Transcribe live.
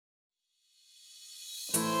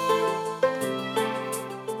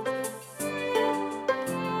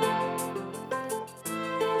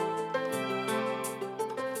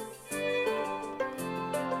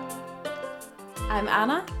I'm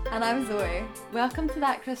Anna. And I'm Zoe. Welcome to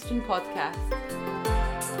That Christian Podcast.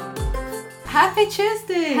 Happy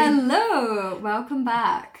Tuesday! Hello! Welcome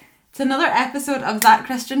back. It's another episode of That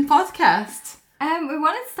Christian Podcast. We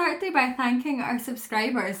want to start today by thanking our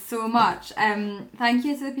subscribers so much. Thank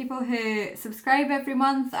you to the people who subscribe every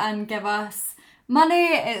month and give us money.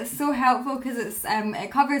 It's so helpful because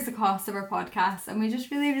it covers the cost of our podcast and we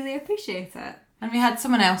just really, really appreciate it. And we had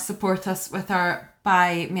someone else support us with our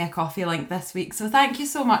Buy Me a Coffee link this week. So thank you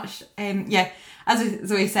so much. As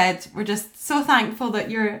Zoe said, we're just so thankful that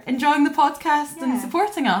you're enjoying the podcast and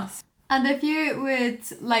supporting us. And if you would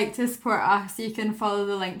like to support us, you can follow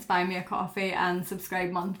the link to Buy Me a Coffee and subscribe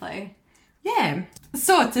monthly. Yeah.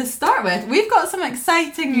 So to start with, we've got some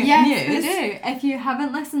exciting news. Yes, we do. If you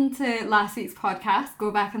haven't listened to last week's podcast, go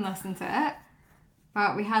back and listen to it.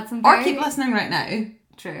 But we had some Or keep listening right now.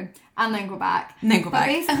 True. And then go back. But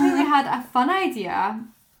basically we had a fun idea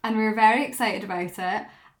and we were very excited about it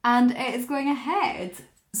and it is going ahead.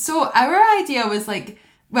 So our idea was it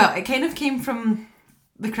kind of came from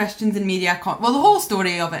the Christians in Media. The whole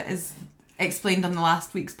story of it is explained on the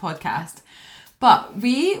last week's podcast. But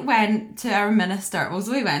we went to our minister,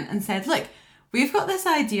 Zoe went and said, look, we've got this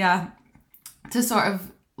idea to sort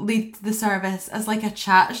of lead the service as like a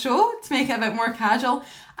chat show to make it a bit more casual.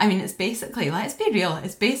 I mean, it's basically, let's be real,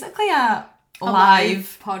 it's basically a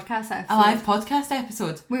live podcast episode. A live podcast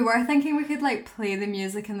episode. We were thinking we could play the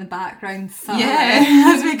music in the background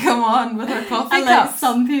as we come on with our coffee and cups.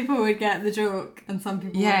 Some people would get the joke and some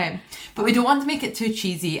people wouldn't. But we don't want to make it too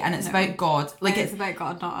cheesy and it's about God. It's about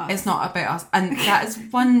God, not us. It's not about us. And that is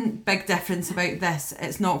one big difference about this.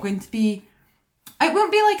 It's not going to be, it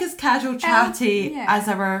won't be as casual chatty as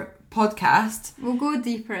our podcast. We'll go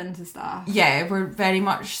deeper into stuff. Yeah, we're very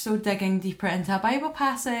much so digging deeper into a Bible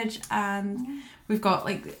passage and we've got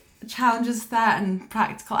challenges to that and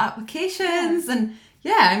practical applications and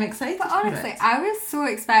I'm excited. But honestly, I was so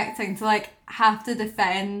expecting to have to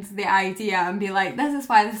defend the idea and be like, this is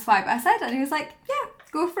why, but I said it and he was like, yeah,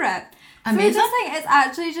 go for it. Amazing. So we just think it's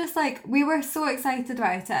actually just we were so excited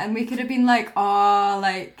about it and we could have been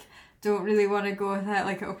don't really want to go with it,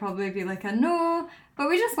 it'll probably be a no. But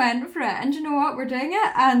we just went for it, and you know what? We're doing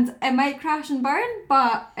it, and it might crash and burn,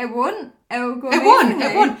 but it won't. It'll go. It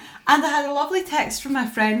won't. And I had a lovely text from my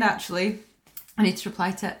friend actually. I need to reply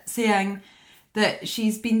to it, saying that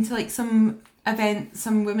she's been to some events,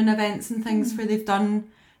 some women events and things where they've done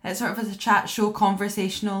it sort of as a chat show,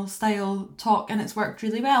 conversational style talk, and it's worked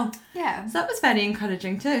really well. Yeah. So that was very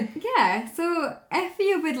encouraging too. Yeah. So if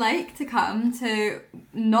you would like to come to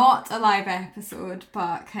not a live episode,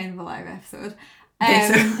 but kind of a live episode.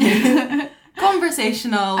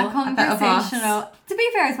 Conversational. A bit of us. To be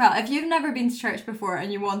fair as well, if you've never been to church before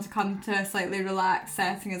and you want to come to a slightly relaxed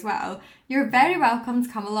setting as well, you're very welcome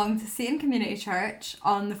to come along to Satan Community Church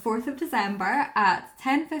on the 4th of December at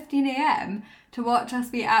 10:15am to watch us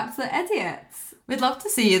be absolute idiots. We'd love to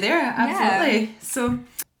see you there, absolutely. Yeah. So,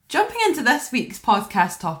 jumping into this week's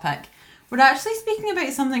podcast topic, we're actually speaking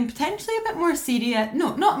about something potentially a bit more serious.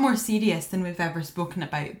 No, not more serious than we've ever spoken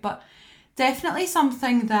about, but definitely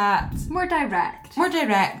something that... More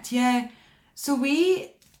direct, yeah. So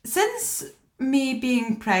since me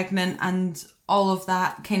being pregnant and all of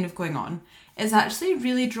that kind of going on, it's actually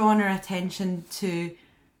really drawn our attention to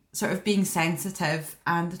sort of being sensitive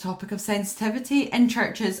and the topic of sensitivity in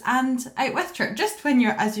churches and out with church, just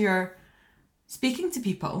as you're speaking to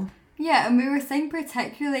people. Yeah, and we were saying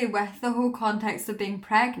particularly with the whole context of being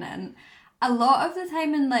pregnant, a lot of the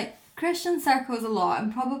time in Christian circles a lot,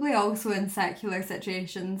 and probably also in secular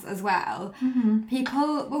situations as well,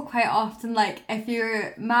 people will quite often, if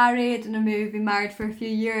you're married and maybe been married for a few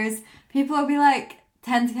years, people will be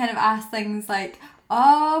tend to kind of ask things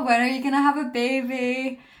oh, when are you going to have a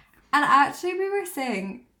baby? And actually we were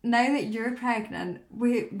saying, now that you're pregnant,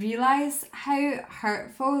 we realise how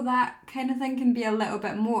hurtful that kind of thing can be a little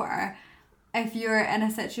bit more if you're in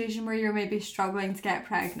a situation where you're maybe struggling to get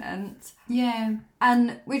pregnant. Yeah.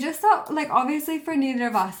 And we just thought, obviously for neither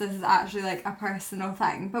of us this is actually a personal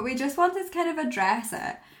thing, but we just wanted to kind of address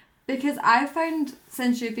it because I found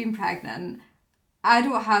since you've been pregnant, I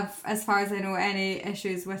don't have, as far as I know, any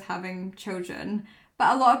issues with having children,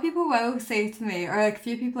 but a lot of people will say to me, or a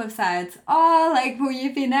few people have said, oh, will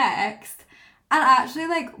you be next? And actually,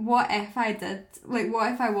 what if I did?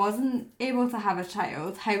 What if I wasn't able to have a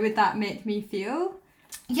child? How would that make me feel?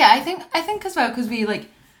 Yeah, I think as well, because we,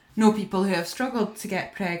 know people who have struggled to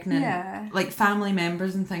get pregnant. Yeah. Family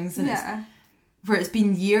members and things. And where it's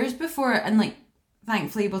been years before. And,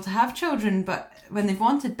 thankfully able to have children, but when they've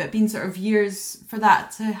wanted, but been sort of years for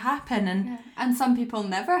that to happen. And some people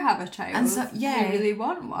never have a child. And so, they really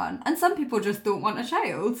want one. And some people just don't want a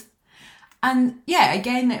child. And yeah,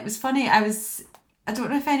 again, it was funny. I don't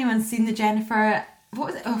know if anyone's seen the Jennifer...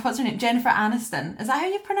 what's her name? Jennifer Aniston. Is that how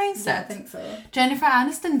you pronounce it? Yeah, I think so. Jennifer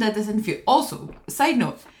Aniston did this interview. Also, side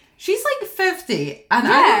note, she's like 50,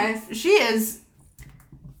 and she is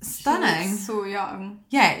stunning. She's so young.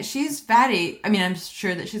 Yeah, she's very... I mean, I'm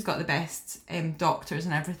sure that she's got the best doctors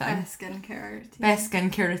and everything. Best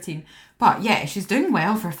skincare routine. But yeah, she's doing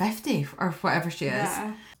well for 50 or whatever she is.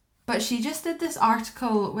 Yeah. But she just did this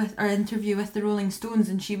article or interview with the Rolling Stones,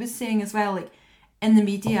 and she was saying as well, like, in the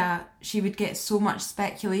media, she would get so much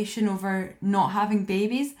speculation over not having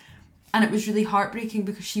babies, and it was really heartbreaking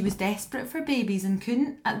because she was desperate for babies and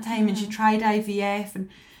couldn't at the time, and she tried IVF and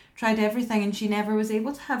tried everything, and she never was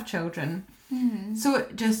able to have children. So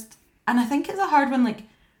it just... And I think it's a hard one. Like,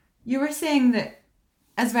 you were saying that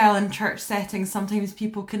as well in church settings, sometimes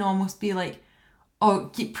people can almost be like,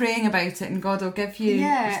 oh, keep praying about it and God will give you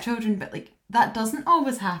his children, but like, that doesn't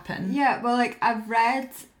always happen. Yeah, well, like, I've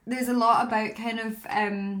read... There's a lot about kind of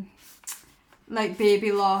like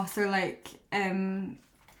baby loss or like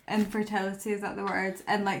infertility, is that the word,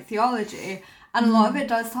 and like theology, and a lot of it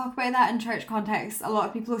does talk about that in church context. A lot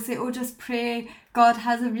of people will say, oh, just pray God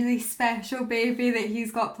has a really special baby that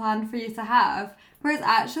he's got planned for you to have, whereas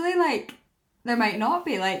actually, like, there might not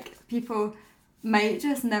be. Like, people might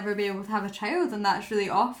just never be able to have a child, and that's really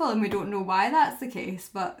awful, and we don't know why that's the case,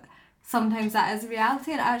 but sometimes that is a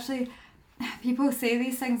reality. And actually, people say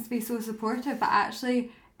these things to be so supportive, but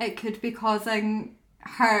actually it could be causing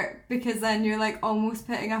hurt, because then you're like almost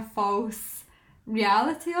putting a false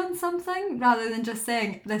reality on something rather than just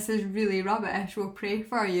saying, this is really rubbish, we'll pray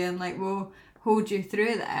for you and like we'll hold you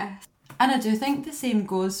through this. And I do think the same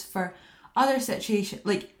goes for other situations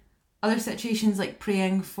like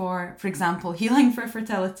praying for example, healing for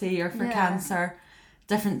fertility or for cancer,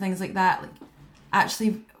 different things like that. Like,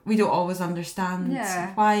 actually we don't always understand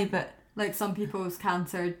why, but like, some people's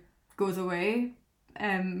cancer goes away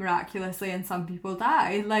miraculously, and some people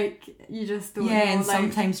die. Like, you just don't know. Yeah, and like,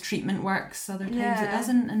 sometimes treatment works, other times it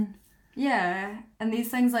doesn't. And and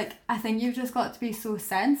these things, like, I think you've just got to be so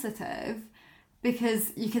sensitive,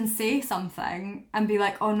 because you can say something and be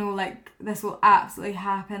like, oh no, like, this will absolutely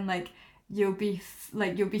happen, like, you'll be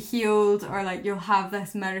healed, or like, you'll have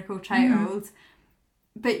this miracle child,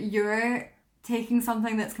 but you're taking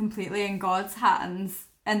something that's completely in God's hands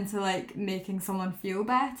into like making someone feel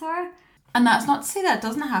better. And that's not to say that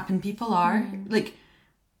doesn't happen. People are like,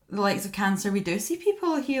 the likes of cancer, we do see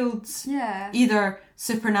people healed either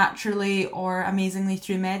supernaturally or amazingly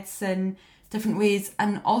through medicine, different ways.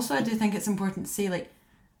 And also I do think it's important to say, like,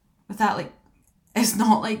 with that, like, it's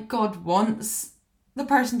not like God wants the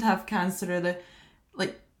person to have cancer, or the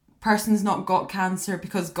like person's not got cancer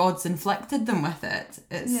because God's inflicted them with it.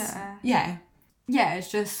 It's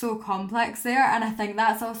it's just so complex there. And I think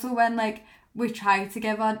that's also when, like, we try to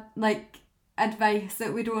give advice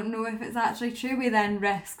that we don't know if it's actually true, we then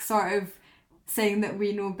risk sort of saying that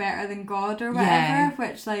we know better than God or whatever,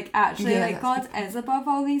 which, like, actually, like, God is above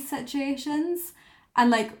all these situations, and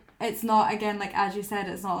like, it's not, again, like, as you said,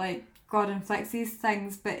 it's not like God inflicts these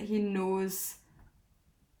things, but he knows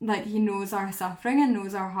our suffering and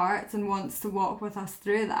knows our hearts and wants to walk with us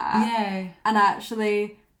through that. And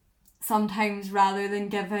actually, sometimes rather than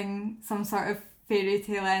giving some sort of fairy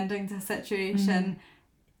tale ending to a situation,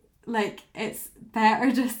 like, it's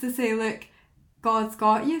better just to say, look, God's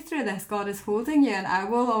got you through this, God is holding you, and I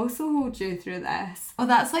will also hold you through this. Oh,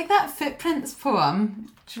 that's like that Footprints poem.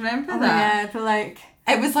 Do you remember that? Yeah, but like,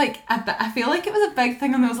 it was like, I feel like it was a big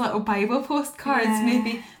thing on those little Bible postcards,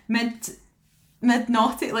 maybe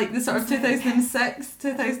mid-naughty, like the sort of 2006,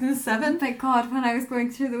 2007. But God, when I was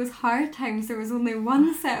going through those hard times, there was only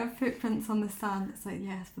one set of footprints on the sand. It's like,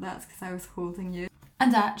 yes, but that's because I was holding you.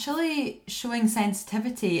 And actually showing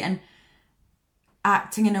sensitivity and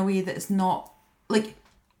acting in a way that's not, like,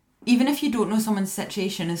 even if you don't know someone's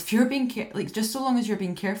situation, if you're being just so long as you're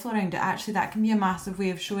being careful around it, actually that can be a massive way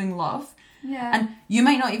of showing love. And you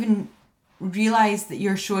might not even realise that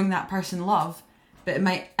you're showing that person love, but they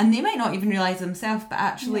might not even realise themselves, but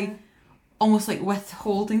actually almost like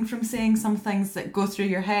withholding from saying some things that go through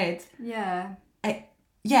your head. I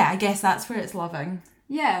guess that's where it's loving.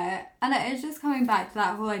 Yeah, and it is just coming back to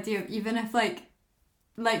that whole idea of, even if like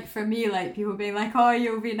for me, like, people being like, oh,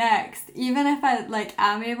 you'll be next, even if I like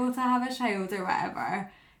am able to have a child or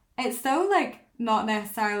whatever, it's still like not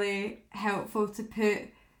necessarily helpful to put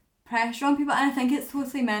pressure on people. And I think it's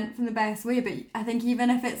totally meant from the best way, but I think even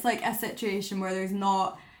if it's like a situation where there's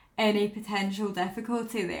not any potential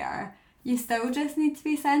difficulty there, you still just need to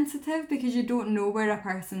be sensitive because you don't know where a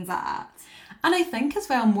person's at. And I think as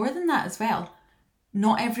well, more than that as well,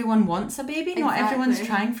 not everyone wants a baby. Not everyone's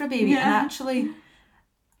trying for a baby. And actually,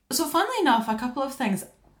 so funnily enough, a couple of things.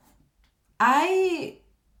 I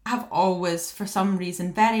have always, for some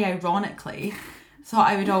reason, very ironically, thought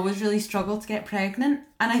I would always really struggle to get pregnant.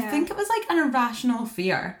 And I think it was like an irrational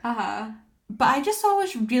fear. But I just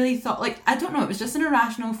always really thought, like, I don't know, it was just an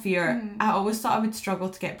irrational fear. I always thought I would struggle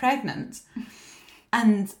to get pregnant.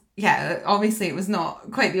 And yeah, obviously it was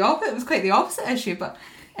not quite the opposite. It was quite the opposite issue. But,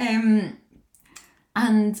 and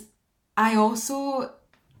I also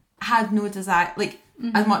had no desire, like,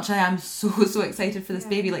 as much as I am so excited for this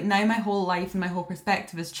baby, like now my whole life and my whole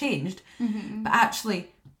perspective has changed. But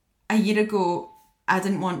actually, a year ago, I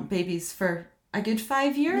didn't want babies for a good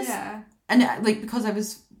 5 years. And like, because I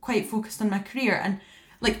was quite focused on my career, and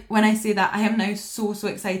like when I say that, I am now so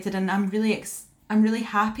excited, and I'm really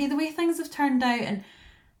happy the way things have turned out. And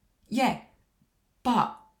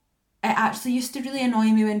but it actually used to really annoy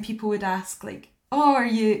me when people would ask like, oh, are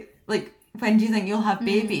you like, when do you think you'll have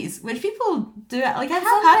babies? Which people do it, like, I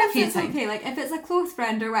have had a few times. Okay, like if it's a close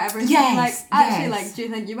friend or whatever, like actually like, do you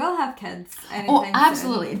think you will have kids? Oh,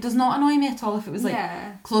 absolutely. It does not annoy me at all if it was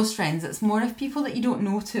like close friends. It's more of people that you don't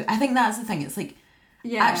know to. I think that's the thing. It's like,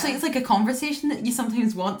 actually it's like a conversation that you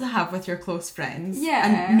sometimes want to have with your close friends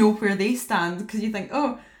and know where they stand, because you think,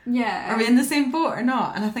 oh, are we in the same boat or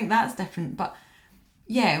not? And I think that's different. But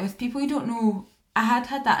yeah, with people you don't know, I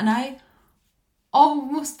had that, and I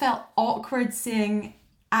almost felt awkward saying,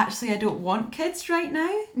 actually I don't want kids right now.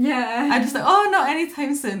 I just like, oh, not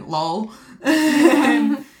anytime soon, lol.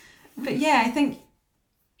 But yeah, I think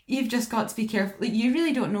you've just got to be careful. Like, you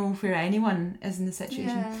really don't know where anyone is in the situation.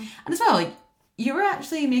 And as well, like, you were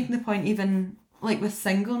actually making the point, even like with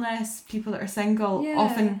singleness, people that are single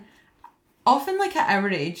often like at our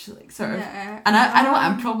age, like sort of, and I know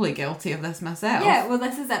I'm probably guilty of this myself. Well,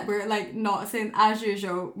 this is it. We're like not saying, as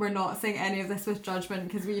usual, we're not saying any of this with judgment,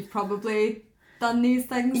 because we've probably done these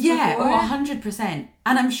things before. 100%. And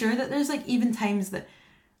I'm sure that there's like even times that,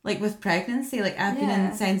 like with pregnancy, like I've been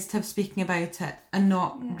insensitive speaking about it and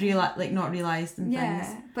not not realised and things.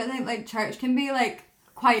 But I think like church can be like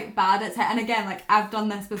quite bad at it, and again, like I've done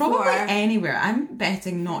this before. Probably anywhere. I'm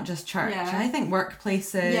betting not just church. I think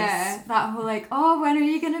workplaces. That whole like, oh, when are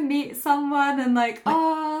you gonna meet someone, and like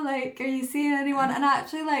oh, like, are you seeing anyone? And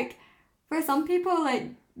actually, like, for some people,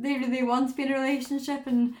 like they really want to be in a relationship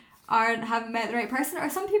and haven't met the right person, or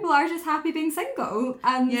some people are just happy being single,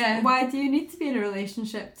 and why do you need to be in a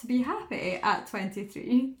relationship to be happy at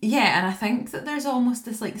 23? And I think that there's almost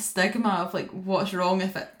this like stigma of like, what's wrong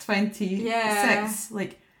if at 26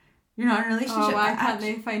 like you're not in a relationship? Oh, why can't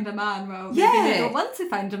they find a man? Well, maybe they don't want to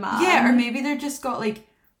find a man, or maybe they're just got like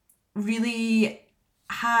really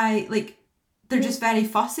high, like they're just very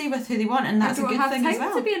fussy with who they want, and that's a good thing as well. I don't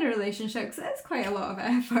have time to be in a relationship, because it's quite a lot of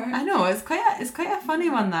effort. I know, it's quite a funny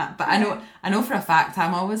one, that. But I know for a fact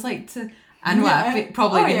I'm always like to. I know I've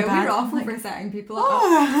probably been bad. We're awful for setting people up.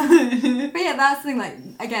 But yeah, that's the thing. Like,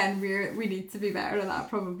 again, we need to be better at that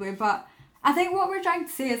probably. But I think what we're trying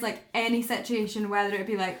to say is like any situation, whether it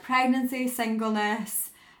be like pregnancy,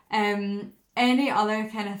 singleness, any other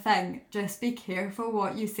kind of thing, just be careful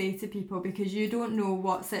what you say to people, because you don't know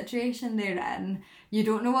what situation they're in, you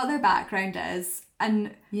don't know what their background is,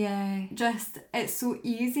 and just it's so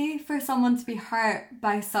easy for someone to be hurt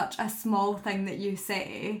by such a small thing that you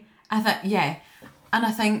say. I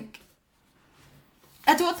think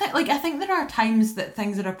there are times that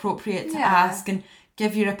things are appropriate to ask and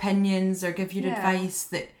give your opinions or give your advice,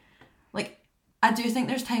 that like, I do think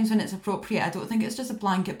there's times when it's appropriate. I don't think it's just a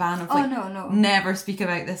blanket ban of like, never speak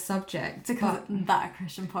about this subject. Because that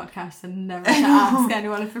Christian podcast and never to ask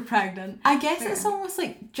anyone if you're pregnant. I guess it's almost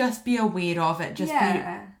like, just be aware of it. Just be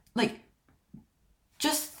like,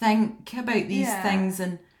 just think about these things,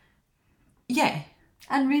 and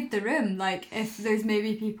and read the room. Like, if there's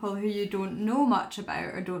maybe people who you don't know much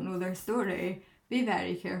about or don't know their story, be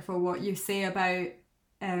very careful what you say about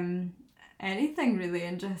anything really,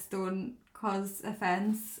 and just don't cause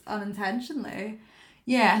offence unintentionally.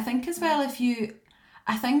 I think as well,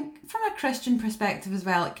 I think from a Christian perspective as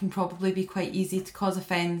well, it can probably be quite easy to cause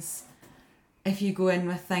offence if you go in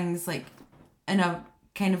with things like in a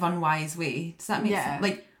kind of unwise way. Does that make sense?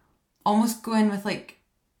 Like, almost go in with like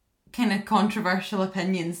kind of controversial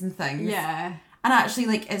opinions and things. And actually,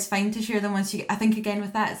 like, it's fine to share them once you, I think again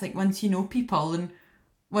with that, it's like once you know people and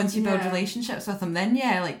once you build relationships with them, then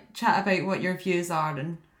like chat about what your views are,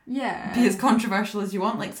 and Yeah. be as controversial as you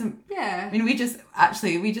want. Like Yeah. I mean, we just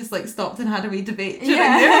like stopped and had a wee debate during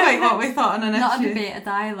there, like what we thought on an issue. Not a debate, a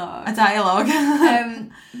dialogue. A dialogue.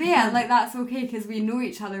 But yeah, like that's okay because we know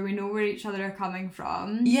each other, we know where each other are coming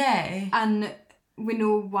from. Yeah. And we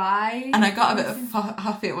know why. And I got a bit of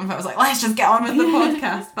huffy at one point. I was like, let's just get on with the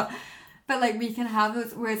podcast. But like we can have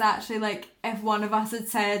those, whereas actually like if one of us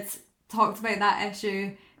had talked about that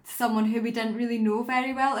issue to someone who we didn't really know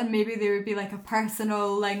very well, and maybe there would be like a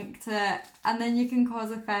personal link to it, and then you can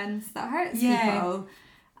cause offence that hurts people.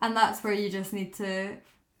 And that's where you just need to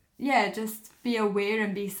just be aware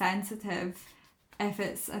and be sensitive if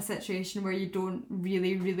it's a situation where you don't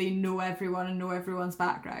really, really know everyone and know everyone's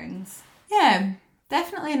backgrounds. Yeah,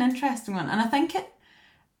 definitely an interesting one. And I think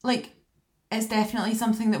it's definitely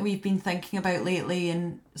something that we've been thinking about lately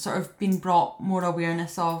and sort of been brought more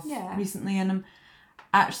awareness of recently. And I'm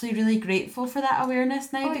actually really grateful for that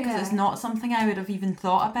awareness now because it's not something I would have even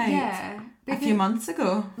thought about a few months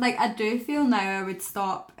ago. Like, I do feel now I would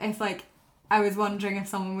stop if, like, I was wondering if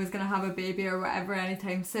someone was going to have a baby or whatever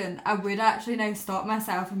anytime soon. I would actually now stop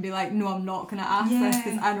myself and be like, no, I'm not going to ask this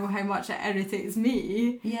because I know how much it irritates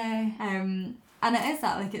me. Yeah. And it is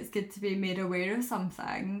that, like, it's good to be made aware of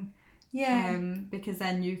something. Yeah. Because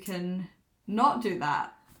then you can not do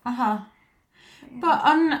that. Uh-huh. Yeah. But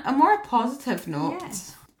on a more positive note,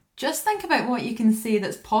 just think about what you can say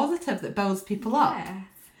that's positive that builds people up.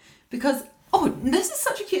 Because, this is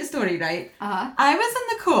such a cute story, right? I was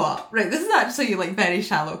in the co-op, right? This is actually like very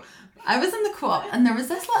shallow. I was in the co-op and there was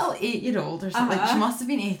this little 8-year-old or something, like she must have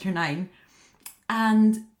been 8 or 9.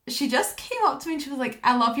 And she just came up to me and she was like,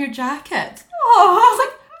 I love your jacket. Oh, I was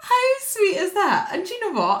like, how sweet is that? And do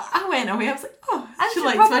you know what? I went away. I was like, and she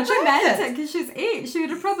likes probably my jacket. meant it because she's 8. She would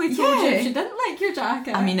have probably told you if she didn't like your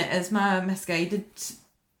jacket. I mean, it is my misguided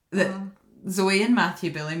that Zoe and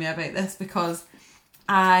Matthew bully me about this because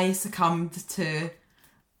I succumbed to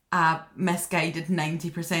a misguided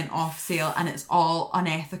 90% off sale and it's all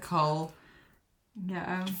unethical.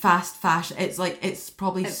 Yeah. Fast fashion. It's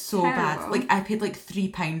probably so terrible. bad. Like, I paid like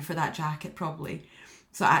 £3 for that jacket probably.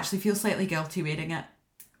 So I actually feel slightly guilty wearing it.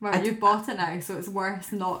 Well, you've bought it now, so it's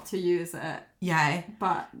worse not to use it. Yeah.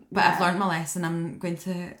 But I've learned my lesson. I'm going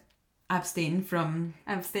to abstain from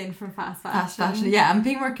fast fashion. Fast fashion. Yeah, I'm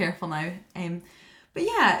being more careful now. But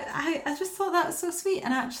yeah, I just thought that was so sweet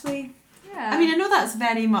and actually... Yeah. I mean, I know that's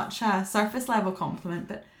very much a surface level compliment,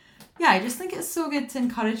 but yeah, I just think it's so good to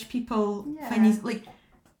encourage people when you, like,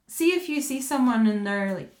 see if you see someone and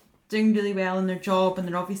they're like doing really well in their job and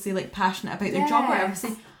they're obviously like passionate about their job or whatever,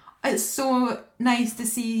 say, it's so nice to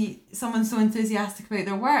see someone so enthusiastic about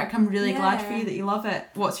their work. I'm really glad for you that you love it.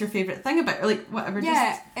 What's your favourite thing about it? Or like whatever.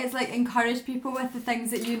 Yeah, it's like encourage people with the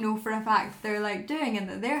things that you know for a fact they're like doing and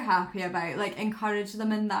that they're happy about. Like encourage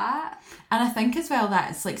them in that. And I think as well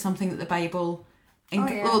that it's like something that the Bible...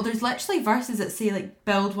 Well, there's literally verses that say like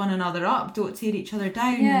build one another up, don't tear each other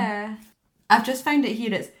down. Yeah. I've just found it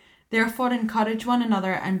here. It's therefore encourage one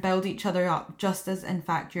another and build each other up, just as in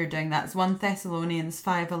fact you're doing. That's 1 Thessalonians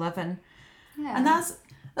 5:11. Yeah. And that's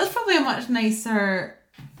probably a much nicer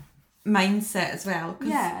mindset as well.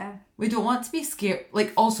 Cause we don't want to be scared.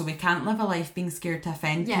 Like, also, we can't live a life being scared to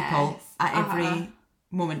offend people at every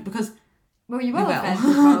moment because... Well, you will offend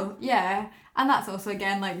people. Yeah. And that's also,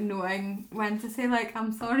 again, like, knowing when to say, like,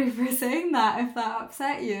 I'm sorry for saying that if that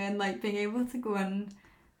upset you, and, like, being able to go and...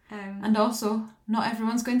 and also, not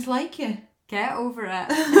everyone's going to like you. Get over it.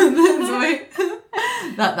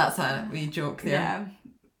 That's a wee joke there.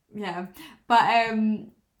 Yeah. But,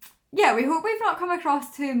 we hope we've not come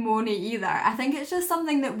across too moany either. I think it's just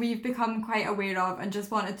something that we've become quite aware of and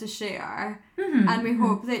just wanted to share. Mm-hmm. And we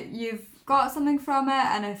hope that you've got something from it,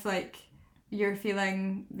 and if, like... you're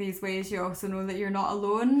feeling these ways, you also know that you're not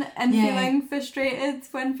alone in feeling frustrated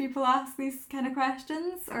when people ask these kind of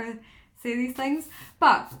questions or say these things.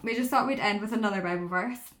 But we just thought we'd end with another Bible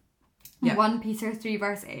verse. 1 Peter 3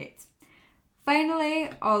 verse 8. Finally,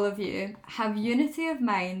 all of you, have unity of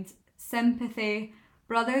mind, sympathy,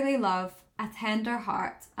 brotherly love, a tender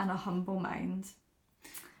heart and a humble mind.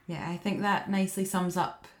 Yeah, I think that nicely sums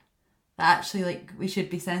up that actually, like, we should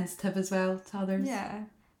be sensitive as well to others. Yeah.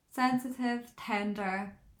 Sensitive,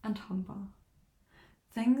 tender, and humble.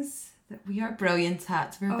 Things that we are brilliant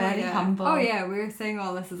at. We're very humble. Oh yeah, we're saying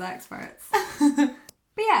all this as experts.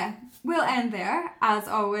 But yeah, we'll end there. As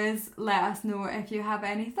always, let us know if you have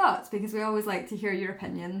any thoughts, because we always like to hear your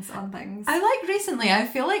opinions on things. I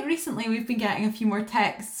feel like recently we've been getting a few more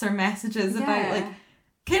texts or messages about like,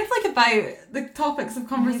 kind of like about the topics of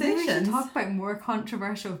conversation. Maybe we should talk about more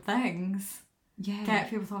controversial things. Yeah. Get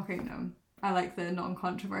people talking to them. I like the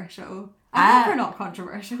non-controversial. I think we're not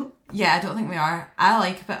controversial. Yeah, I don't think we are. I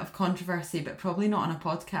like a bit of controversy, but probably not on a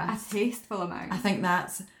podcast. A tasteful amount. I think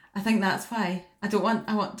that's why I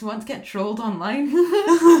want to get trolled online.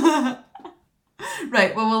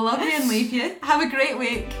 Right, well, we'll love you and leave you. Have a great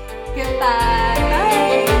week. Goodbye.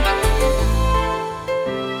 Bye.